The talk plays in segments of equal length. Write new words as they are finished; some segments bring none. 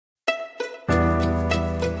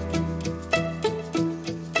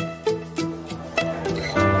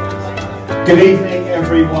Good evening,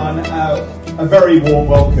 everyone. A very warm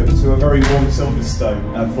welcome to a very warm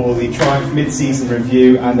Silverstone for the Triumph mid-season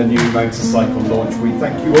review and the new motorcycle launch. We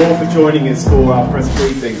thank you all for joining us for our press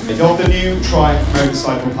briefing of the new Triumph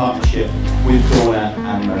motorcycle partnership with Dorna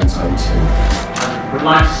and Moto2. We'd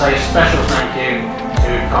like to say a special thank you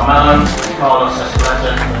to Carmelo and Carlos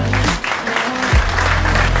Escaleta.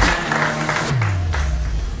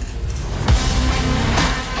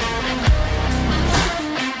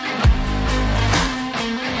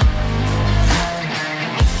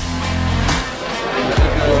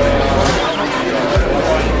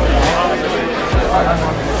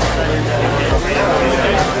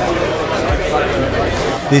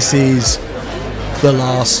 This is the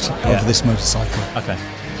last of this motorcycle. Okay.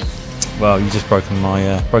 Well, you just broken my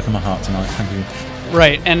heart tonight. Thank you.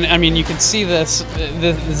 Right, and I mean, you can see this.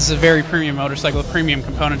 This is a very premium motorcycle, with premium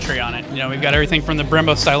componentry on it. You know, we've got everything from the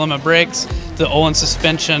Brembo Stylema brakes, the Olin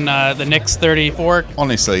suspension, the Nix 30 fork.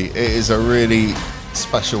 Honestly, it is a really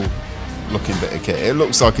special looking bit of kit. It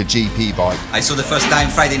looks like a GP bike. I saw the first time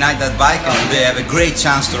Friday night that bike, and they have a great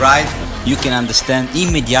chance to ride. You can understand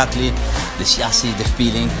immediately the chassis, the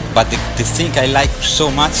feeling, but the thing I like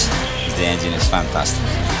so much is the engine is fantastic.